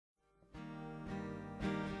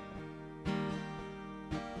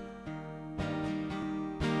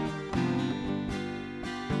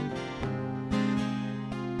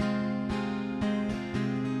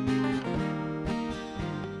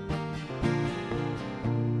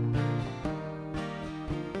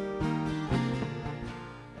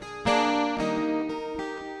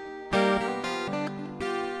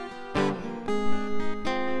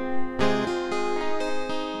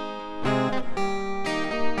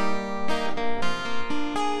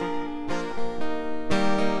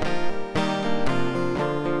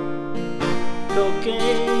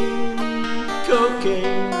cocaine,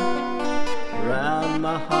 cocaine, round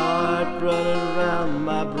my heart, running round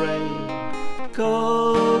my brain.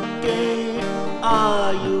 Cocaine,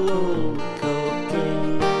 are you old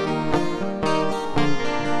cocaine?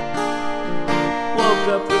 Woke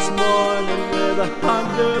up this morning with a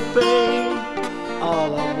hunger pain.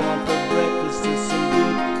 All I want for breakfast is some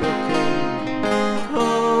good cocaine.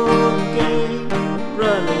 Cocaine,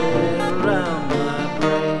 running around my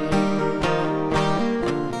brain.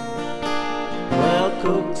 Well,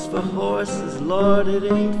 coke's for horses, Lord, it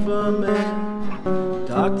ain't for men.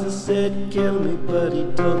 Doctor said kill me, but he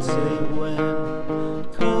don't say when.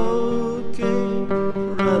 Cocaine,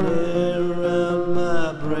 running around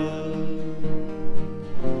my brain.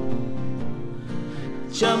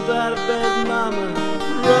 Jump out of bed, mama,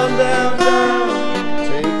 run downtown.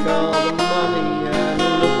 Take all the money and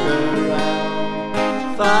look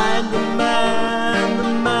around. Find the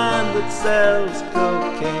man that sells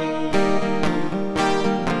cocaine.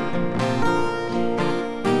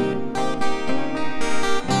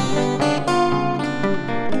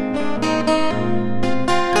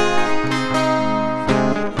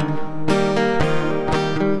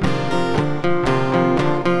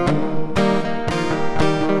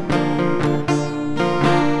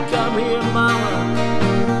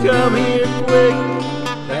 Come here quick,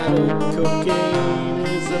 that old cocaine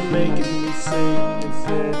is a-making me sick. It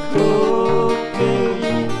said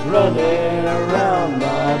cocaine running around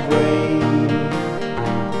my brain.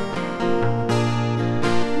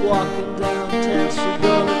 Walking downtown, she's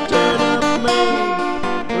gonna turn up Main,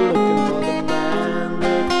 looking for the man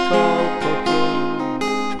they call cocaine.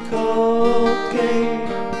 Cocaine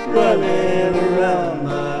running around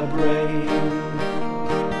my brain.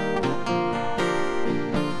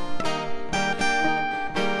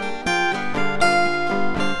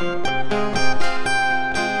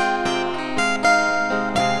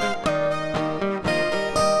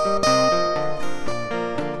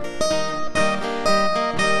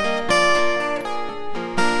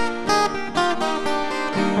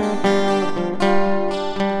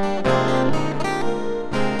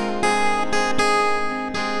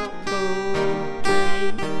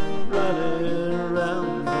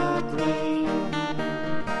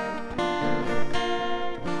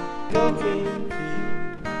 Cocaine,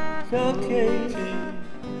 cocaine,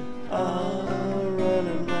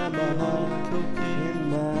 running round my heart, cocaine in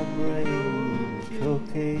my brain,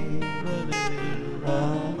 cocaine.